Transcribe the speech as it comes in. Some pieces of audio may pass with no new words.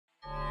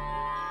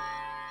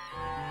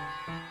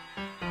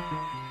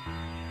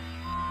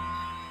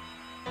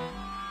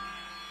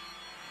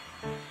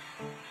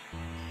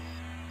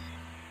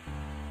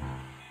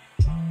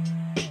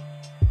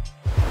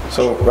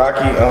So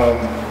Rocky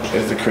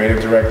is the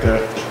creative director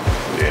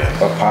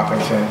of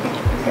Poppington,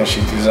 and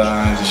she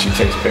designs and she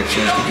takes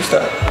pictures. Could you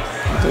stop?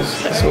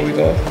 That's what we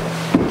do.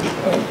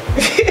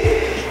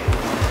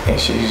 And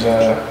she's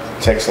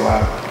takes a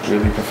lot,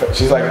 really perfect.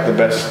 She's like the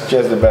best. She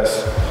has the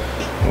best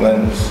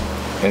lens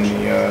in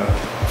the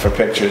for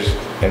pictures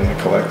in the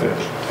collective.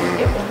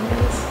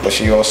 But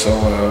she also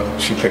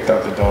she picked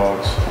out the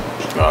dogs.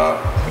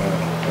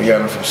 We got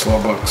them from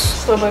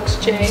Slowbucks.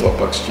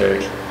 Slowbucks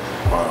J.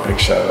 Wow. Big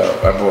shout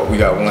out. We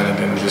got one and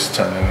then just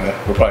turned into,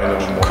 we'll probably know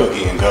more.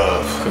 Cookie and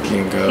Gov.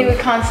 He would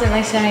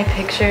constantly send me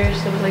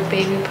pictures of like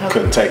baby puppies.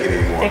 Couldn't take it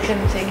anymore. I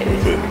couldn't take it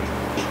anymore.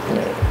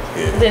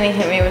 Yeah. Then he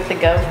hit me with the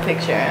Gov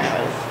picture and I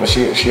was... But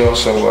she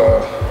also,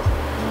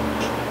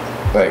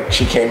 like,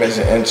 she came as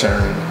an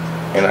intern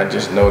and I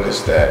just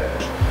noticed that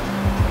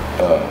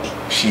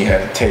she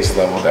had a taste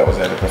level that was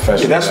at a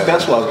professional level.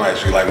 That's what I was going to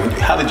ask you. Like,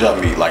 how did y'all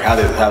meet? Like, how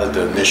did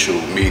the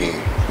initial meeting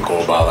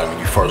go about? Like when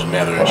you first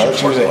met her? Well,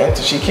 she was an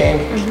intern. She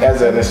came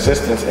as an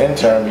assistant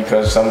intern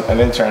because an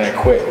intern had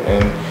quit,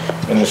 and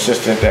an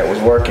assistant that was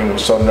working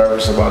was so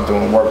nervous about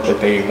doing work that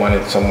they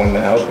wanted someone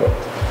to help her.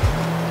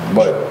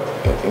 But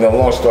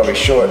long story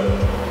short,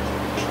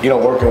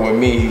 working with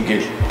me, you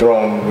get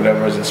thrown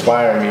whatever is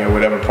inspiring me or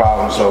whatever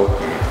problem. So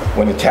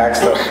when the tax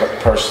stuff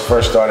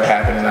first started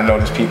happening, I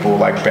noticed people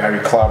like Barry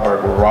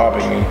Clawberg were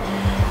robbing me.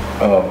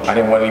 I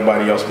didn't want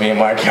anybody else being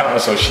my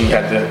accountant, so she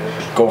had to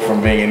go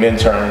from being an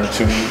intern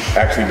to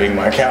actually being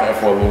my accountant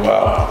for a little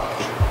while.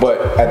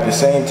 But at the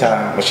same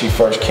time, when she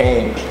first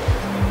came,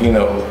 one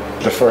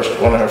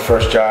of her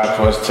first jobs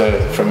was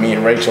for me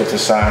and Rachel to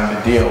sign the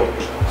deal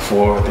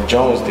for the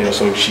Jones deal.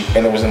 So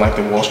and it was in like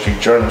the Wall Street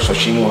Journal, so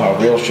she knew how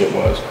real shit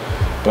was.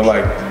 But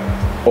like,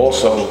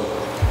 also,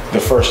 the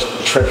first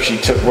trip she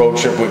took, road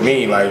trip with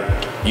me, like,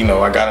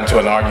 I got into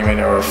an argument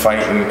or a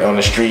fight on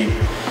the street.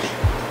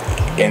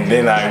 And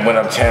then I went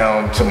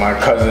uptown to my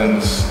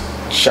cousin's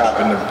shop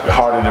in the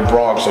heart of the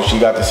Bronx, so she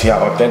got to see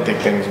how authentic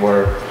things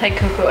were. Had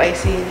cocoa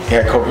ices.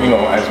 Had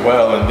cocoa, as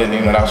well. And then,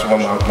 that was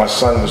when my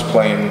son was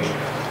playing,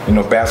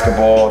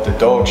 basketball at the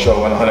dog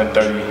show on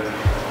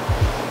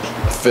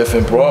 135th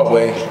and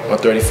Broadway, or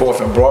 34th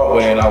and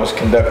Broadway, and I was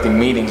conducting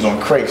meetings on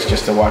crates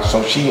just to watch.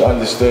 So she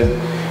understood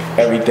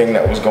everything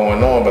that was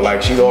going on, but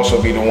like she'd also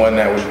be the one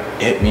that would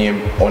hit me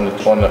on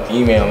the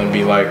email and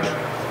be like,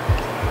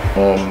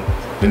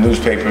 the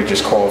newspaper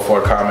just called for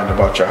a comment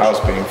about your house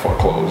being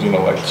foreclosed,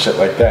 like shit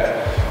like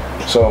that.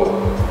 So,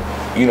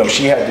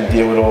 she had to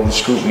deal with all the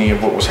scrutiny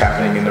of what was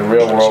happening in the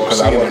real world because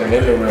I wasn't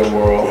in the real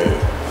world.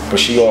 But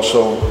she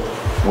also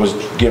was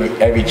giving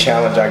every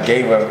challenge I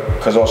gave her,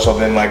 because also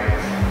then like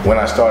when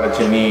I started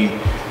to need,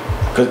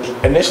 because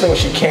initially when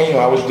she came,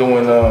 I was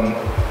doing,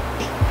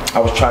 I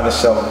was trying to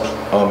sell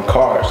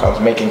cars. I was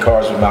making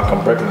cars with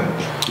Malcolm Bricklin.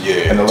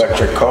 An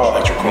electric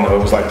car. It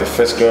was like the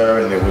Fisker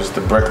and it was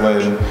the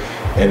Bricklin.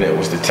 And it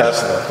was the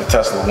Tesla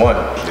 1.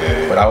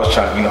 But I was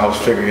trying, I was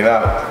figuring it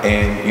out.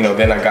 And,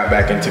 then I got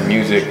back into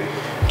music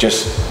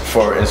just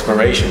for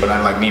inspiration, but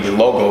I like needed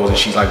logos, and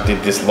she like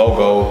did this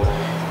logo.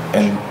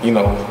 And,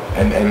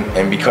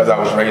 and because I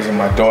was raising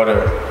my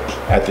daughter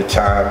at the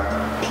time,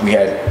 we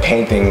had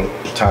painting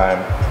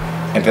time.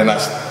 And then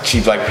she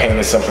like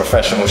painted some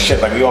professional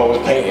shit. Like we always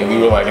painting. We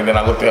were like, and then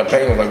I looked at her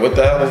painting, like, what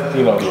the hell is,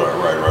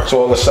 Right. So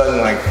all of a sudden,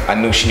 like, I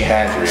knew she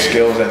had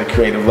skills at a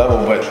creative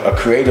level, but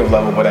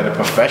at a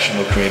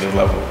professional creative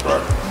level.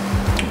 Right.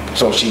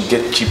 So she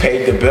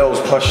paid the bills,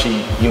 plus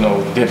she,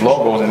 did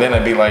logos, and then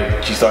I'd be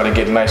like, she started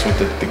getting nice with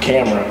the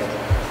camera.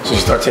 So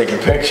she started taking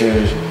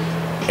pictures,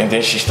 and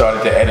then she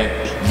started to edit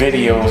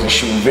videos and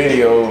shooting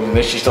videos, and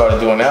then she started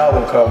doing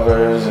album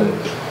covers, and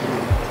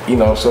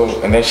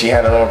and then she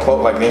had her own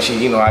clothes. Like then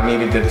she, I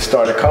needed to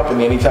start a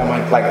company. Anytime I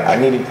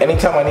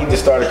need to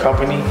start a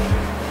company,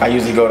 I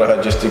usually go to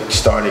her just to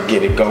start it,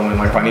 get it going.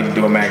 Like if I need to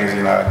do a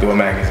magazine, I'll do a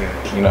magazine.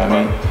 You know what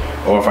I mean?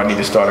 Or if I need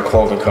to start a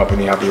clothing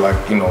company, I'll be like,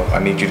 I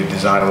need you to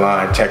design a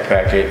line, tech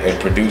pack it, and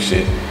produce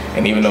it.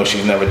 And even though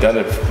she's never done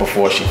it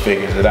before, she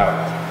figures it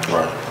out.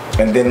 Right.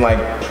 And then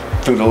like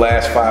through the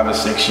last 5 or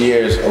 6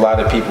 years, a lot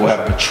of people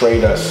have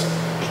betrayed us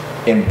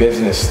in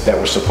business that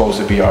were supposed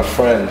to be our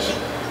friends.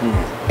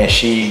 And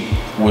she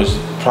was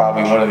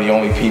probably one of the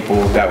only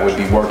people that would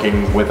be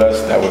working with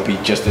us that would be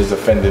just as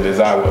offended as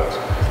I was.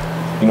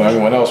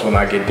 Everyone else, when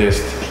I get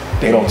dissed,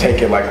 they don't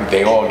take it like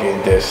they all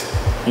get dissed.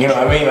 You know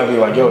what I mean? I'd be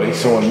like, yo, they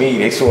suing me,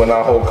 they suing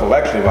our whole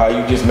collective. How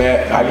you just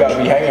mad? I gotta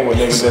be hanging with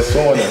niggas that's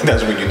suing them.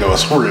 That's when you know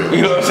it's real.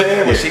 You know what I'm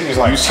saying? But she was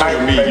like, you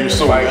suing me, you're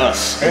suing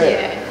us.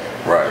 Yeah.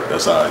 Right,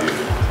 that's how I do it.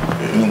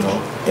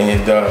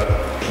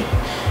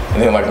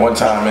 And then like one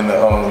time in the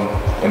on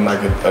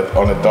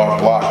a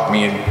dark block,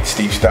 me and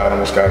Steve Stoute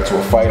almost got into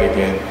a fight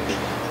again,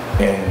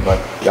 and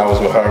like I was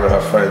with her and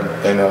her friend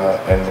and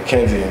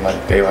Mackenzie, and like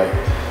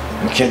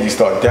Mackenzie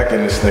started decking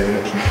this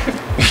nigga,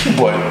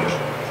 but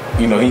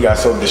he got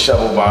so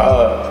disheveled by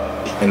her,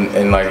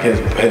 and like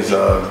his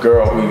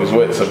girl who he was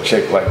with, some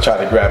chick like tried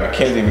to grab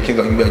Mackenzie.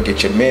 Mackenzie like, you better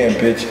get your man,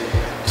 bitch.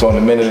 So in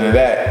the minute of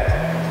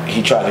that,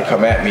 he tried to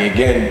come at me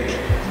again,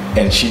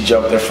 and she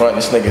jumped in front.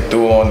 This nigga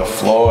threw her on the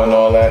floor and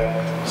all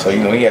that. So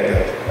you know he had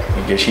to.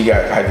 I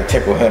had to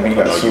tickle him. He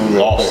got sued. You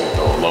lost it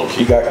though, low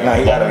key.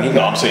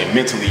 I'm saying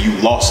mentally you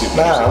lost it.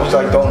 Nah, I was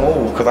like, don't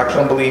move, because I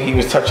couldn't believe he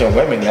was touching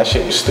women. That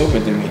shit was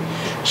stupid to me.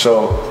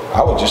 So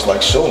I was just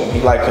like sue him.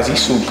 Because he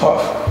sued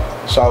Puff.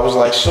 So I was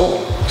like, sue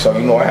him. So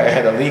you know I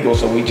had illegal.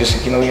 So we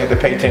just, you know, he had to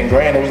pay 10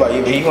 grand. It was like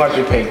either he gonna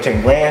have to pay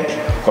 10 grand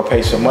or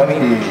pay some money,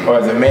 or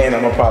as a man,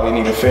 I'm gonna probably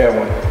need a fair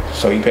one.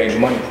 So he paid the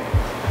money.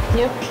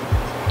 Yep.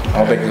 I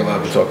don't think he'll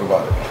ever talk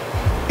about it.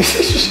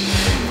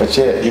 But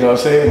yeah, you know what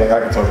I'm saying? Like I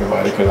can talk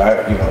about it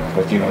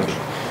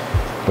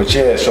but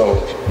yeah, so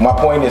my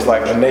point is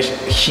like,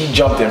 she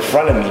jumped in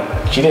front of me.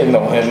 She didn't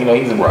know him, you know,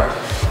 he's a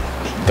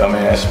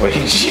dumbass, but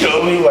you know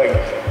what I mean?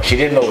 Like, she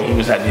didn't know what he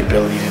was had the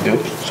ability to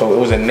do. So it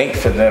was innate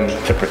for them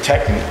to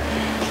protect me.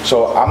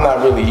 So I'm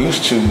not really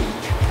used to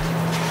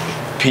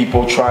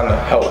people trying to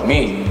help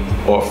me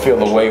or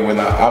feel a way when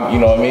I'm, you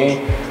know what I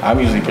mean? I'm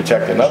usually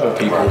protecting other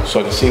people. Right.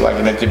 So to see like,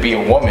 and then to be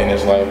a woman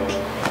is like,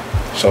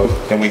 so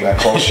then we got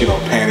close. She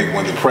don't panic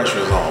when the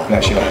pressure's on. No,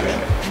 she don't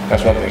panic.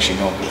 That's one thing she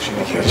don't do.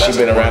 She's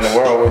been around the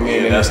world with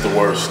me. Yeah, that's the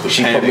worst.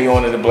 She put me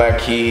on to the Black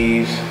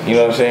Keys. You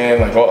know what I'm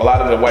saying? Like a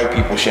lot of the white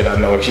people shit I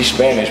know. She's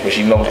Spanish, but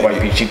she knows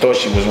white people. She thought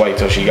she was white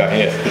till she got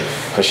here,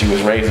 because she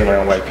was raised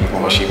around white people,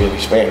 but she really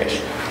Spanish.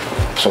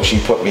 So she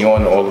put me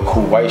on to all the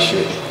cool white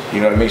shit.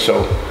 You know what I mean?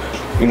 So,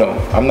 you know,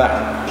 I'm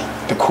not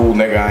the cool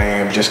nigga I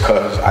am just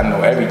because I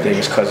know everything.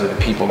 It's because of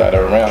the people that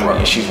are around me,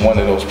 and she's one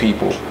of those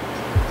people.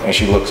 And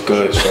she looks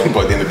good. So.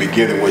 But in the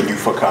beginning, when you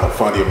felt kind of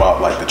funny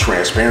about like the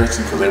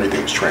transparency, because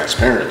everything was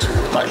transparent to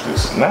her, like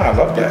this. Nah, I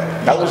love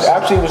that. That was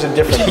actually a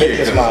different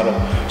business model.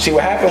 See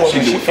what happened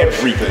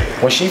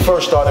when she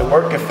first started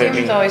working for me.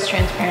 Damon's always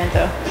transparent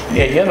though.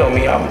 Yeah, you know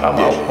me. I'm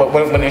out. But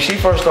when she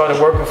first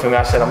started working for me,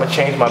 I said I'm gonna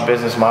change my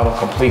business model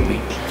completely.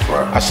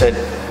 Right. I said,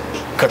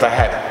 because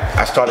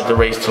I started to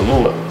raise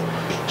Tallulah,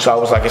 so I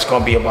was like, it's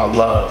gonna be about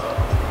love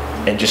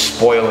and just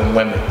spoiling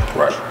women.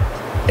 Right.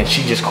 And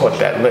she just caught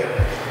that lick.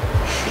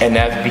 And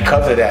that's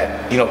because of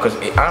that, you know, because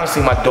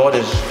honestly, my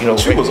daughters, you know.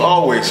 She was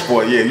always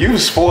spoiled. Yeah, you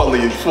was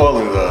spoiling. I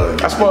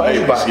spoil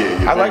everybody.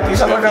 I like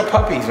these. I like our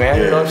puppies, man.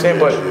 You know what I'm saying?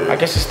 But I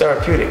guess it's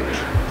therapeutic.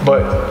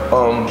 But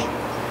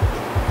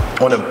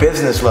on a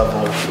business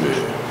level,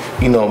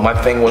 you know, my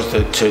thing was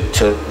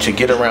to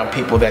get around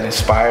people that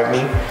inspired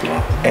me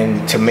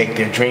and to make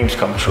their dreams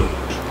come true.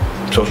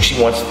 So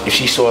if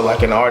she saw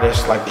like an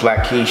artist like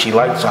Black Keys she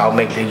liked, so I'll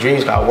make their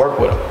dreams. I'll work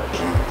with them.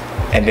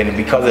 And then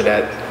because of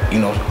that, you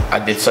know, I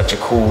did such a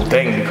cool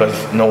thing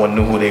because no one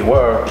knew who they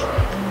were,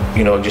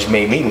 you know, it just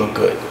made me look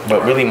good.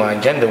 But really my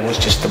agenda was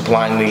just to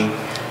blindly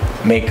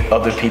make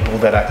other people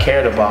that I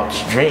cared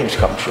about's dreams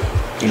come true.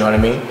 You know what I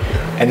mean?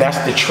 And that's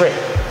the trick.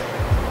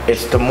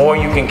 It's the more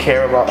you can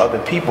care about other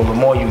people, the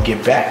more you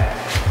get back.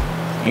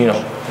 You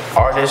know,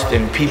 artists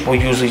and people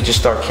usually just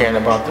start caring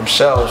about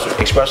themselves,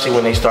 especially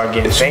when they start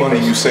getting famous. It's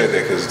funny you said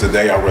that, because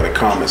today I read a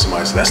comment,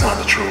 somebody said, that's not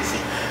the truth.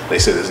 They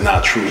said it's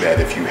not true that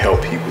if you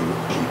help people,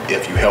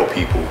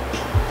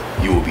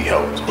 you will be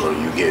helped, or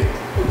you get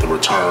the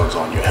returns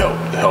on your help,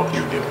 the help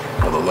you give,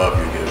 or the love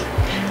you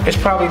give. It's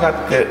probably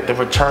not the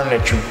return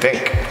that you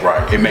think.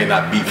 Right. It may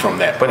not be from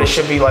that but person. It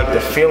should be like the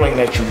feeling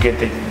that you get.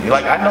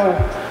 Like I know,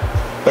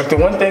 like the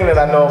one thing that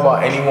I know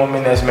about any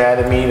woman that's mad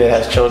at me, that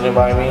has children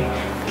by me,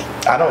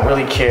 I don't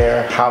really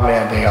care how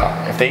mad they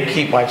are. If they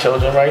keep my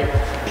children right,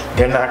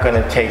 they're not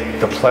gonna take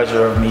the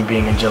pleasure of me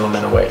being a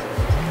gentleman away.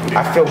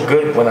 Yeah. I feel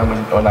good when I'm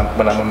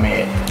a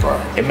man.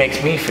 Right. It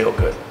makes me feel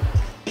good.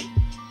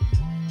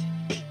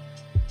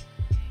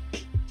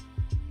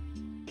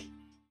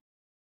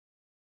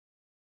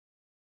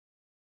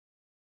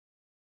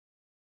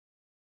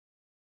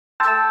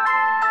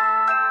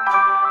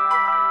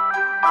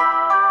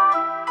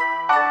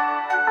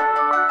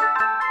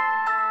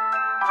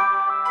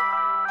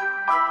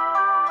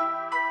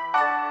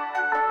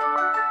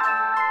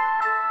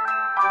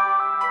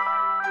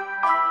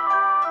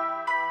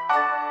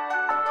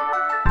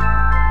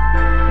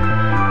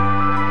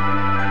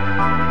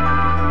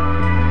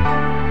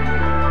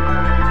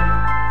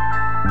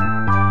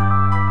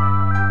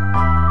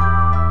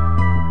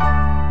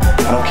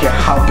 I don't care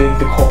how big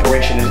the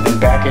corporation is that's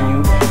backing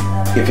you.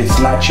 If it's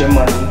not your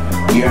money,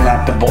 you're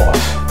not the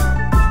boss.